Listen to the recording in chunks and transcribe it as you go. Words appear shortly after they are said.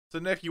So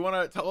Nick, you want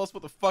to tell us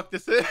what the fuck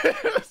this is?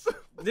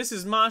 This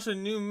is Masha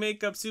new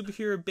makeup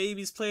superhero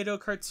babies Play-Doh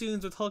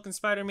cartoons with Hulk and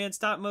Spider-Man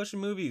stop motion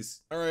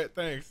movies. All right,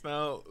 thanks.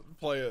 Now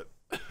play it.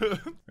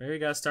 We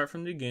gotta start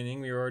from the beginning.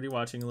 We were already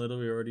watching a little.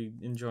 We were already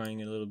enjoying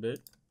it a little bit.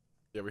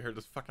 Yeah, we heard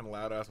this fucking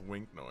loud ass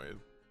wink noise.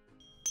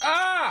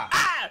 Ah!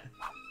 Ah!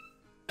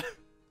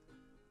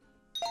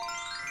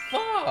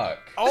 Fuck!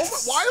 Oh,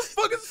 why the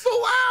fuck is it so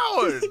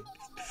loud?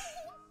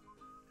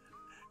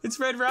 It's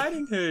Red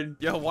Riding Hood.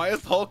 Yeah, why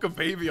is Hulk a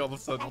baby all of a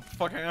sudden? What the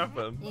fuck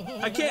happened?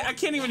 I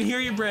can't even hear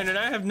you, Brandon.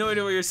 I have no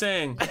idea what you're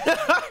saying.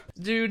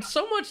 Dude,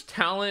 so much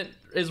talent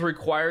is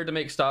required to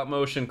make stop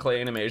motion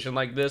clay animation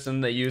like this,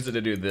 and they use it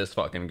to do this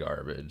fucking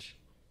garbage.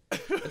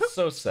 It's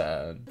so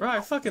sad. Bro, I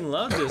fucking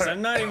love this.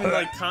 I'm not even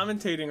like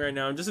commentating right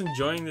now. I'm just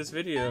enjoying this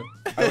video.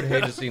 I would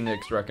hate to see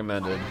Nick's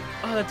recommended.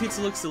 Oh, that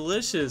pizza looks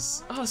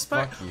delicious. Oh,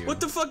 Fuck you. What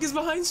the fuck is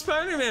behind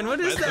Spider-Man? What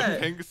is That's that?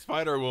 a pink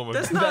Spider-Woman.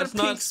 That's not a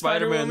pink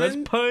Spider-Man. That's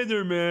Spider-Woman.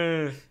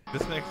 Spider-Man.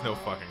 This makes no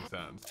fucking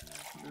sense.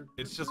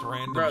 It's just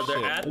random Bro, they're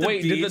shit. at the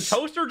Wait, beach. did the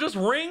toaster just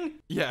ring?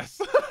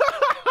 Yes.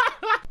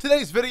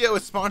 Today's video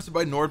is sponsored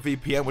by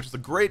NordVPN, which is a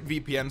great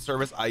VPN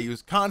service I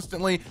use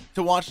constantly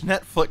to watch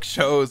Netflix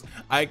shows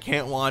I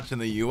can't watch in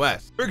the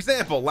US. For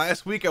example,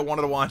 last week I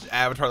wanted to watch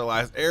Avatar: The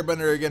Last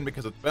Airbender again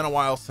because it's been a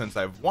while since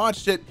I've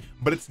watched it,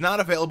 but it's not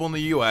available in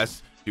the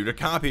US due to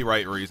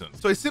copyright reasons.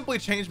 So I simply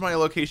changed my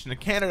location to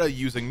Canada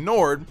using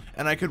Nord,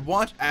 and I could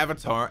watch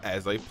Avatar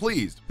as I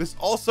pleased. This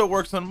also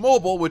works on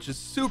mobile, which is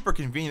super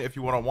convenient if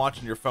you want to watch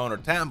on your phone or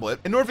tablet.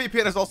 And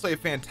NordVPN is also a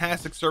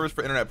fantastic service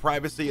for internet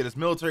privacy. It is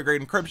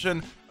military-grade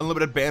encryption,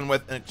 unlimited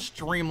bandwidth, and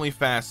extremely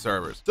fast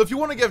servers. So if you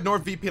want to give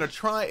NordVPN a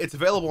try, it's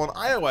available on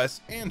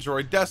iOS,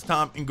 Android,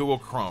 desktop, and Google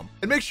Chrome.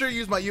 And make sure you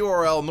use my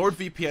URL,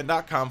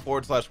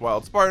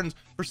 nordvpn.com/WildSpartanz,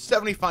 for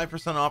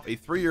 75% off a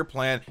 3-year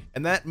plan,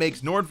 and that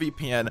makes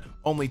NordVPN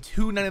only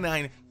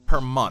 $2.99 per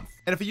month.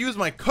 And if you use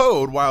my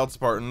code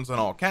WildSpartanz in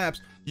all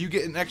caps, you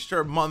get an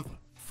extra month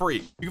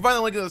free. You can find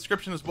the link in the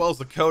description as well as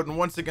the code, and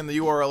once again the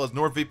URL is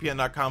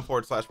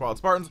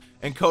nordvpn.com/WildSpartanz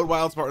and code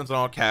WildSpartanz in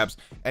all caps,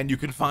 and you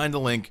can find the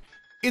link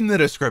in the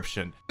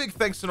description. Big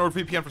thanks to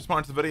NordVPN for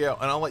sponsoring the video,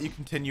 and I'll let you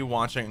continue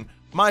watching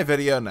my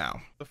video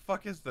now. The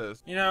fuck is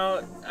this? You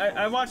know,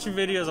 I watch your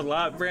videos a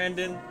lot,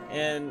 Brandon,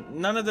 and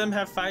none of them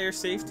have fire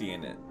safety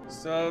in it.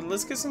 So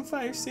let's get some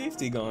fire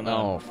safety going on.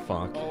 Oh,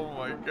 fuck. Oh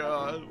my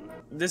god.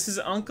 This is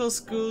Uncle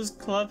School's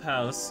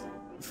Clubhouse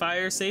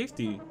fire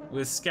safety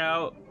with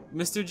Scout,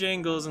 Mr.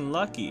 Jangles, and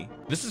Lucky.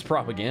 This is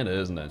propaganda,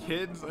 isn't it?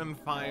 Kids and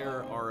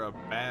fire are a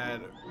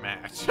bad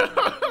match.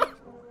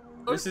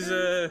 This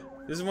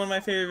is one of my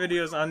favorite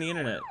videos on the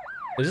internet.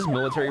 This is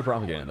military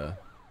propaganda.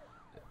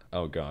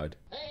 Oh, God.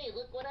 Hey,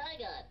 look what I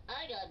got.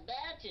 I got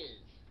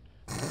batches.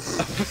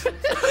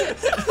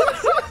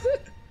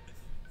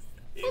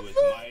 It was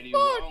mighty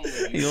wrong.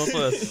 He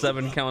also has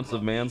 7 counts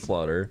of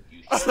manslaughter.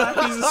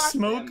 Slappy's a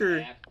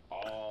smoker.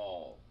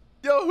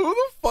 Yo, who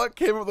the fuck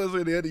came up with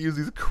this idea to use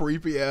these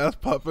creepy ass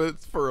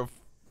puppets for a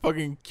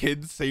fucking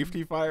kid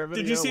safety fire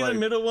video? Did you see the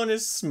middle one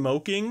is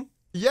smoking?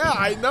 Yeah,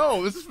 I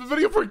know. This is a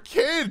video for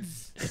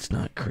kids. It's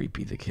not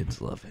creepy. The kids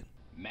love it.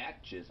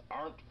 Matches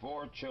aren't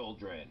for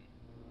children.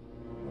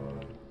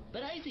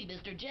 But I see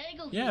Mr.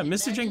 Jangles. Yeah, using Mr.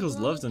 matches Jangles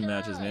all loves the them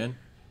matches, time. man.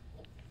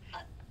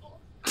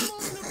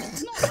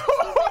 It's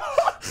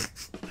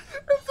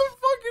a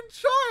fucking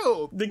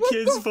child. The What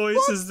kid's the voice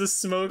fuck? is the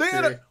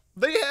smoker.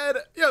 They had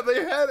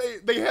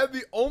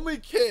the only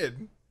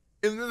kid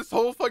in this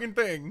whole fucking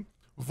thing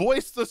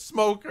voice the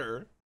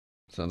smoker.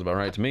 Sounds about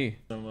right to me.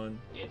 Someone.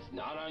 It's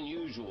not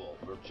unusual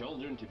for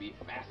children to be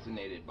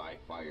fascinated by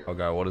fire. Oh,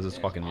 God, what is this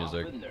It's fucking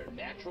music? often their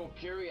natural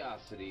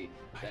curiosity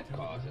that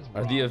causes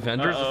Are the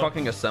Avengers Uh-oh.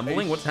 fucking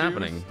assembling? What's A shoe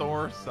happening?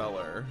 Store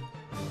seller.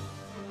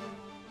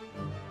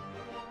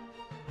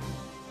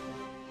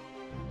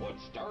 What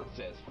starts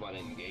as fun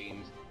and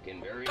games can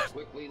very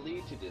quickly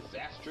lead to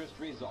disastrous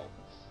results.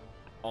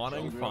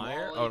 Awning Children of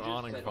fire? all Oh, an ages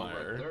awning set over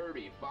fire.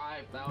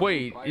 35,000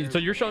 Wait, fires so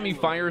you're showing me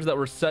annually. fires that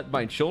were set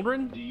by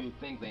children? Do you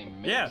think they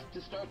meant Yeah. to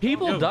start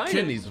People Yo, died in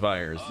kids- these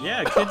fires.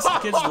 Yeah, kids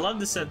love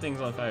to set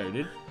things on fire,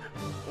 dude.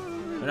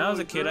 When I was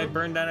a kid, I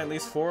burned down at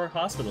least 4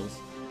 hospitals.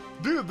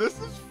 Dude, this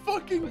is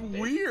fucking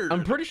weird.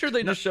 I'm pretty sure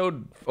they just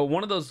showed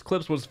one of those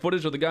clips was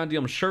footage of the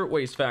goddamn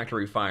shirtwaist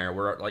factory fire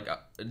where like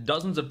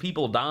dozens of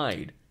people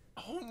died.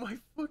 Oh my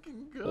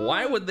fucking god.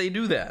 Why would they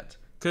do that?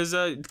 Cause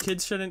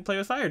kids shouldn't play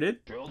with fire,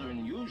 dude.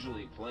 Children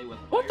usually play with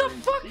What fire the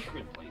in fuck?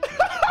 secret places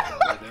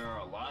where there are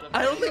a lot of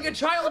I don't think a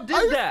child did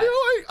I that. feel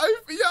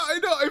I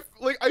know.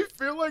 I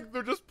feel like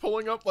they're just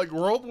pulling up like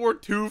World War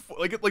II,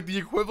 like the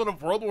equivalent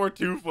of World War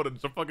II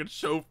footage to fucking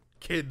show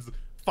kids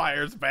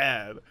fire's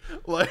bad.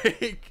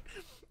 Like,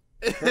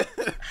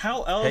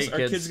 How else Hey, are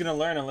kids. kids gonna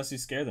learn unless you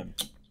scare them?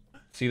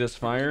 See this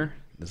fire?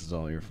 This is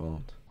all your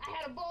fault. I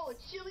had a bowl of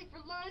chili for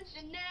lunch,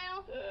 and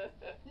now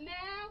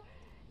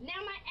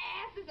my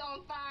ass is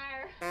on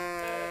fire.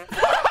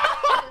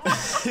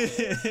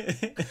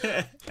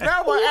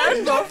 now my ass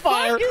is on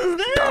fire.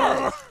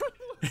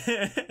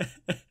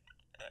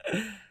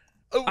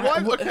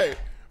 Why? Okay,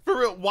 for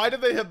real. Why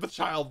did they have the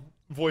child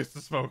voice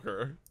the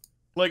smoker?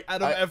 Like,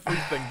 out of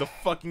everything, the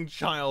fucking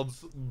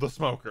child's the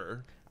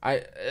smoker.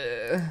 I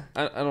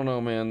don't know,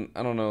 man.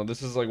 I don't know.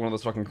 This is like one of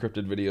those fucking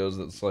cryptid videos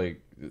that's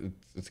like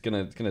it's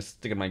gonna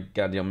stick in my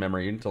goddamn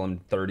memory until I'm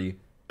 30.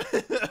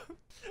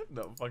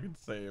 No, fucking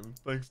same.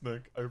 Thanks,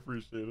 Nick. I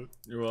appreciate it.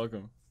 You're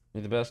welcome.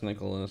 You're the best,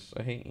 Nicholas.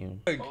 I hate you.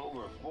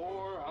 Over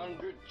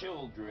 400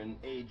 children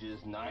ages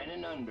 9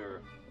 and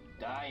under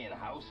die in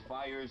house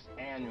fires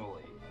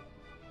annually.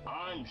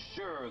 I'm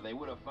sure they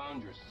would have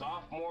found your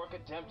sophomore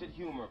attempt at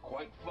humor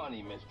quite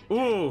funny, Mr.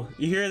 Ooh,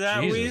 you hear that,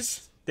 Jesus.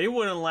 Weez? They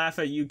wouldn't laugh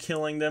at you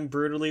killing them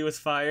brutally with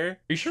fire.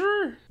 You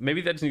sure?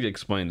 Maybe they just need to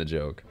explain the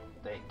joke.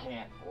 They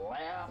can't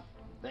laugh,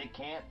 they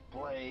can't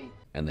play.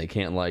 And they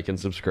can't like and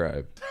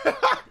subscribe.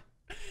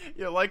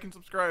 Yeah, like and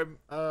subscribe,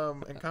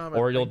 and comment.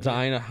 Or you'll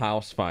die in a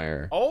house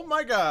fire. Oh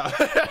my god.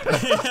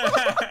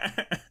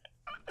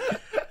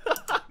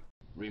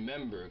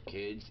 Remember,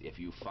 kids, if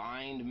you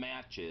find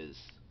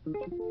matches...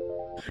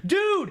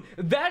 Dude,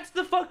 that's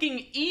the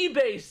fucking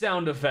eBay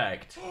sound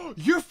effect.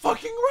 You're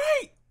fucking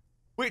right.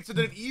 Wait, so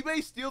did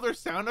eBay steal their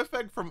sound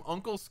effect from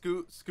Uncle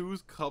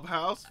Scoo's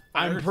Clubhouse?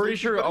 I'm Fire pretty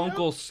safety sure video?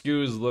 Uncle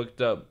Scoos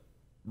looked up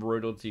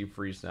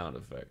royalty-free sound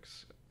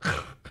effects.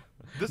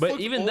 This But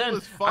looks even old then,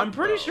 as fuck, I'm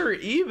pretty though. sure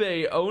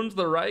eBay owns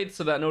the rights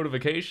to that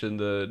notification,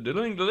 the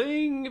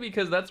ding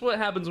because that's what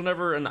happens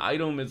whenever an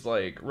item is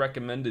like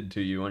recommended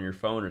to you on your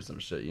phone or some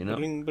shit, you know?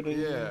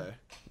 Yeah.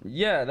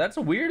 Yeah, that's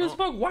weird as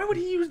fuck. Why would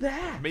he use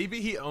that?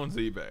 Maybe he owns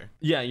eBay.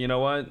 Yeah, you know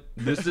what?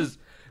 This is,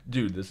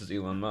 dude, this is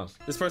Elon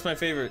Musk. This part's my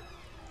favorite.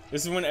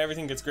 This is when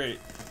everything gets great.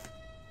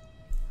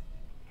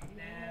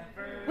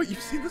 Wait,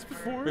 you've seen this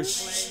before?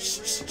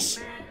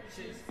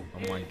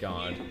 Oh my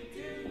god.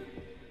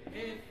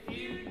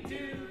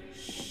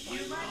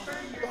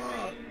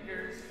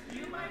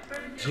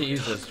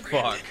 Jesus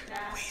fuck.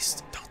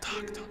 Please, don't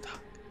talk, don't talk.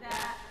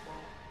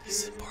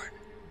 This is important.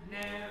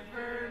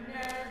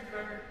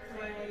 Never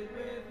play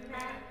with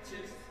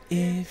matches.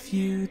 If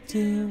you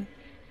do,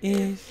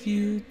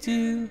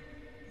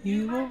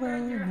 you will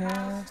burn your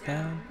house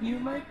down. You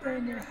might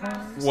burn your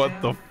house What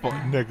down. the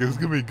fuck, Nick? This is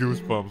giving me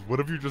goosebumps. What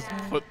if you just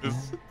put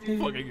this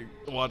fucking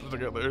watch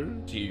together?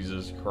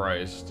 Jesus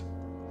Christ.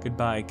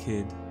 Goodbye,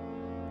 kid.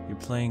 You're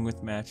playing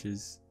with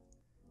matches.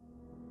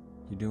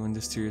 You're doing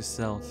this to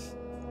yourself.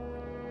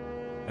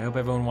 I hope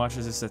everyone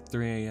watches this at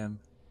 3 a.m.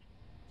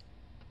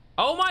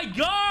 Oh my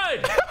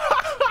god!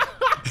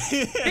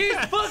 He's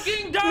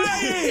fucking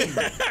dying!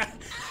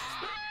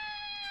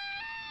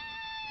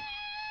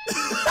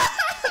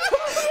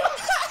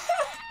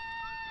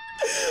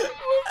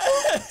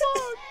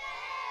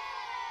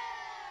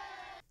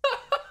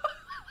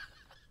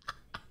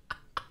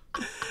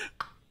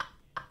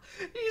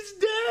 He's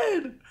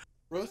dead!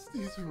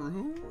 Rusty's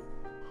room?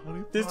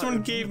 Honey This pot one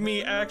and- gave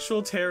me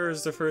actual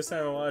terrors the first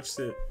time I watched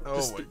it.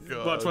 Oh my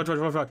god.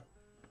 Watch.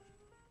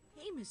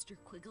 Hey, Mr.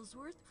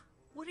 Quigglesworth,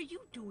 what are you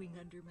doing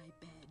under my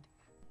bed?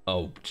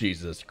 Oh,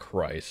 Jesus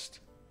Christ.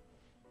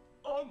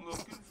 I'm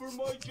looking for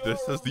my jar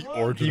This is of the love.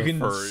 origin You of can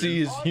furries. see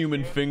his I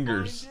human can't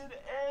fingers. find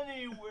it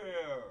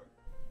anywhere.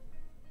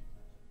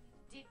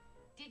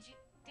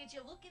 Did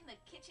you look in the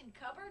kitchen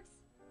cupboards?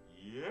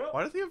 Yep.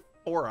 Why does he have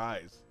 4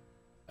 eyes?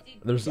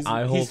 There's He's-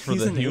 eye holes for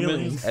he's the an alien.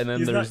 humans, and then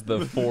He's there's not-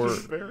 the 4...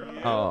 Bare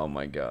eyes. Oh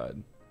my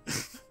god. Did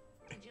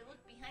you look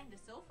behind the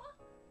sofa?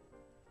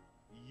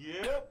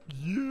 Yep.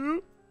 Yeah.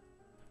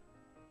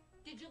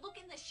 Did you look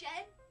in the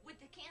shed with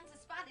the cans of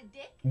spotted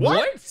dick?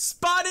 What?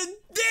 Spotted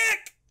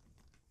dick!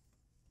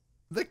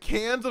 The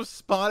cans of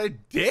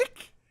spotted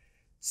dick?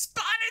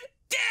 Spotted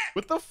dick!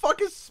 What the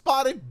fuck is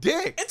spotted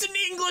dick? It's an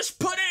English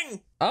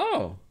pudding!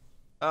 Oh.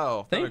 Oh,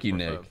 that Thank makes you, more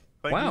Nick. sense.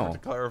 Thank Wow. you for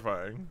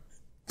clarifying.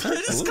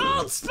 It's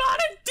called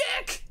spotted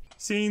dick!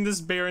 Seeing this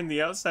bear in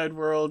the outside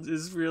world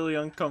is really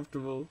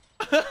uncomfortable.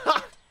 What the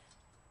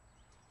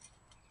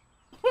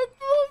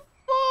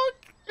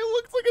fuck? It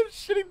looks like a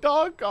shitty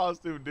dog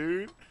costume,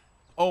 dude.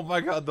 Oh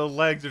my god, the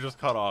legs are just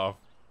cut off.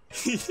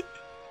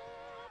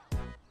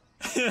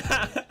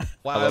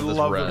 Wow, I love this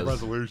love res. the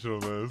resolution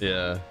of this.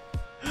 Yeah.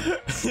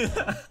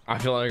 I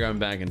feel like I'm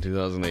back in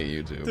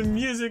 2008 The YouTube.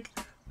 music.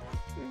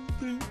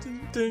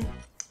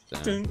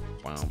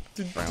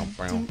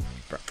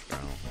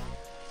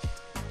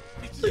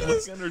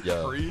 Look under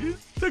Yeah. trees?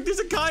 Look, there's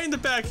a guy in the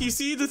back. You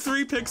see the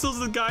 3 pixels of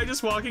the guy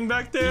just walking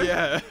back there?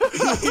 Yeah.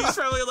 He's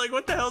probably like,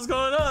 what the hell's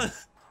going on?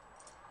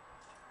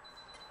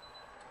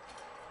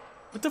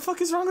 What the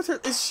fuck is wrong with her?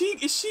 Is she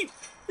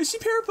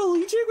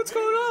paraplegic? What's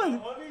going on?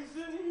 Honey's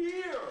in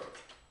here.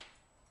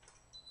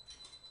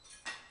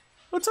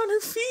 What's on her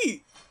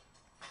feet?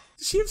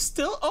 Does she have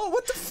still? Oh,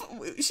 what the fuck?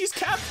 She's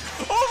capped.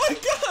 Oh my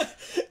god!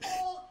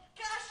 Oh,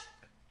 gosh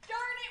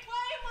darn it,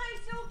 why am I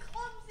so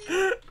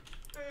clumsy?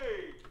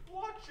 Hey,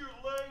 watch your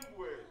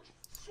language.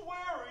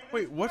 Swearing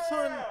Wait, is what's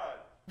bad.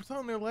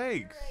 on their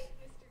legs?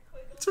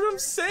 That's what I'm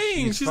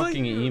saying. She's She's like,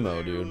 fucking emo,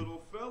 Hey, dude.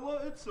 little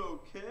fella, it's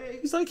okay.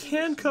 she's like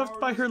handcuffed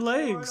by her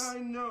legs. I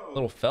know.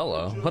 Little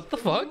fella. What the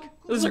fuck?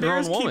 This is This a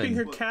grown bear's keeping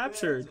her woman. But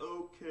captured. that's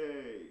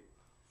okay.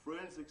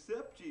 Friends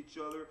accept each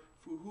other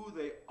for who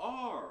they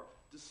are,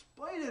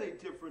 Despite any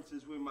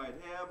differences we might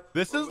have,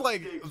 This or is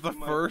like mistakes the we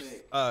might first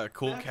make.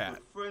 Cool That's Cat.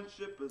 what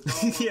friendship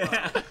is all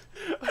Yeah. about.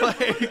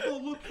 Like, Go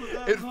look for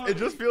that it honey.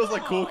 just feels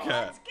like Cool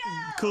Cat.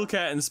 Cool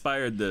Cat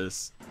inspired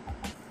this.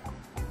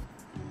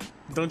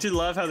 Don't you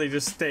love how they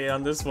just stay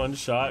on this one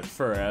shot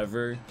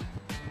forever?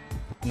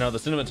 No, the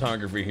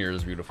cinematography here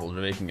is beautiful.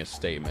 They're making a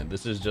statement.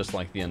 This is just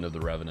like the end of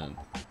The Revenant.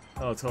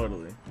 Oh,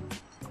 totally.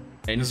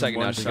 Any Just second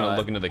now, one she's gonna shot.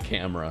 look into the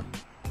camera.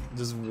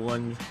 Just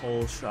one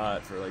whole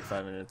shot for like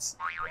 5 minutes.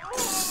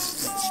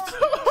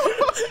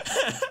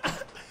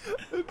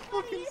 That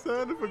fucking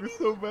sound effect is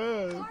so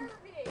bad.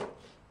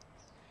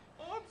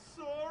 I'm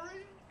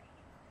sorry.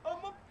 I'm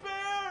a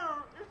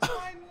bear. It's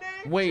my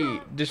nature.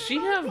 Wait, does she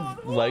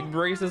have leg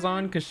braces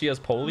on because she has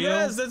polio?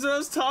 Yes, that's what I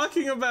was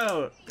talking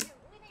about.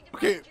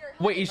 Okay,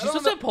 Wait, is she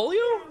supposed to have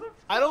polio?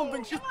 I don't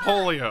think she's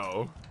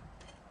polio.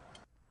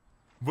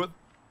 But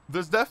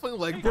there's definitely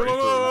leg Whoa, whoa,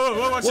 braces. whoa,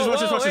 whoa, watch this, watch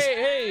this, watch this.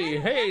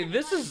 Hey,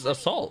 this is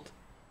assault.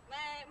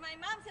 My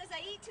mom says I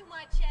eat too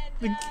much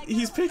and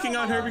He's picking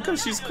on her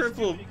because she's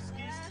crippled.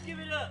 Give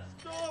it up.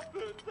 Stop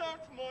it.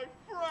 That's my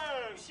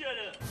friend. Shut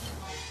up.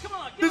 Come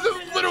on. This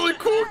is literally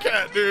Cool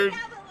Cat, dude.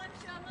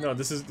 No,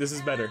 this is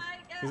better.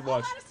 Just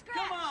watch.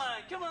 Come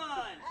on. Come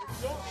on.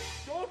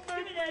 Don't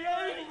make me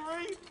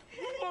angry.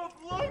 You won't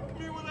like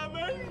me when I'm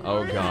angry.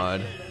 Oh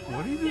God.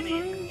 What are you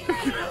doing?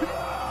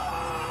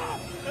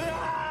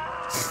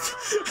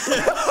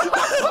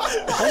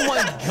 Oh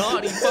my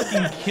God, he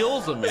fucking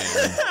kills a man.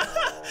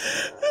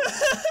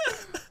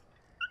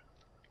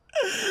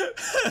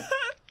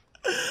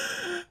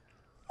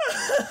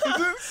 Is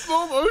it in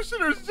slow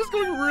motion or is it just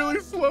going really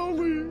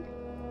slowly?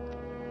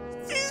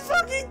 He's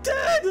fucking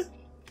dead!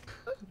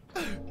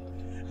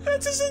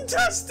 That's his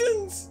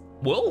intestines!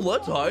 Well,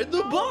 let's hide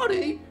the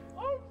body.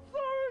 I'm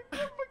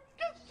sorry.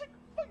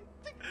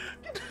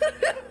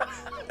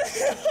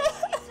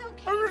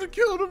 I'm gonna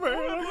kill the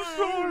man. I'm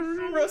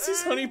sorry.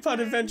 Rusty's honeypot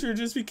adventure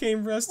just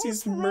became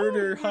Rusty's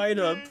murder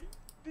hideout.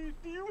 Do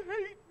you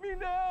hate me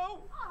now?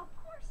 Oh, of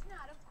course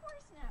not. Of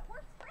course not.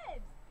 We're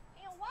friends.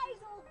 And a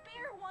wise old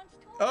bear once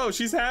told Oh,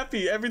 she's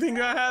happy. Everything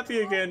got happy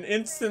again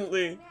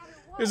instantly.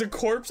 There's a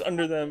corpse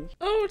under them.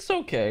 Oh, it's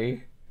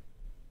okay.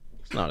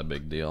 It's not a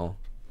big deal.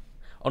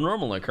 A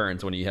normal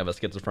occurrence when you have a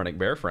schizophrenic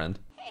bear friend.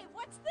 Hey,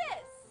 what's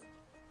this?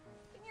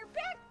 In your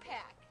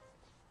backpack.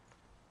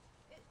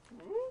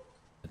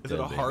 Is it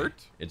a baby.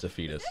 heart? It's a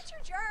fetus. Is that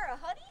your jar of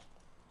honey?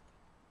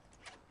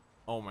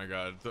 Oh my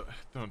God.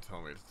 Don't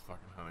tell me it's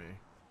fucking honey.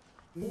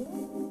 You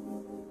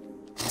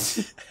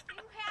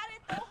had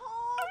it the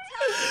whole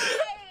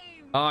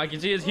time. Oh, I can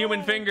see his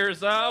human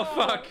fingers. Oh,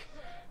 fuck.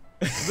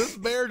 This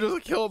bear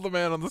just killed the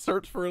man on the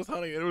search for his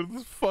honey. It was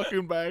this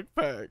fucking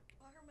backpack.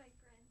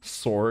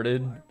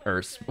 Sorted,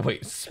 or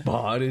wait,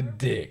 spotted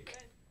dick.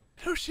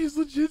 No, she's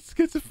legit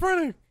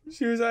schizophrenic.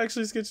 She was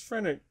actually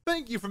schizophrenic.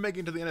 Thank you for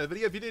making it to the end of the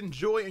video. If you did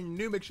enjoy and you're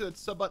new, make sure that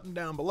sub button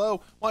down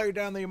below. While you're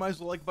down there, you might as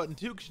well like button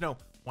too, because you know,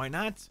 why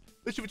not?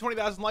 This should be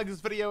 20,000 likes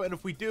this video, and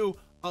if we do,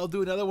 I'll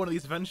do another one of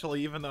these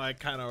eventually, even though I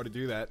kind of already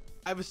do that.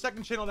 I have a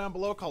second channel down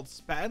below called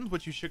WildSpartanz,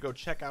 which you should go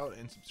check out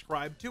and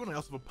subscribe to, and I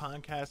also have a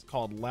podcast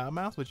called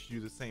Loudmouth, which you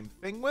do the same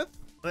thing with.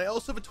 And I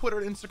also have a Twitter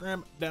and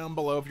Instagram down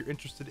below if you're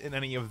interested in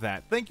any of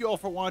that. Thank you all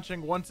for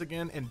watching once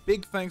again, and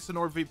big thanks to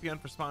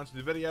NordVPN for sponsoring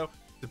the video.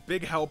 It's a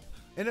big help.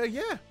 And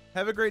yeah,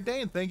 have a great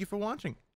day, and thank you for watching.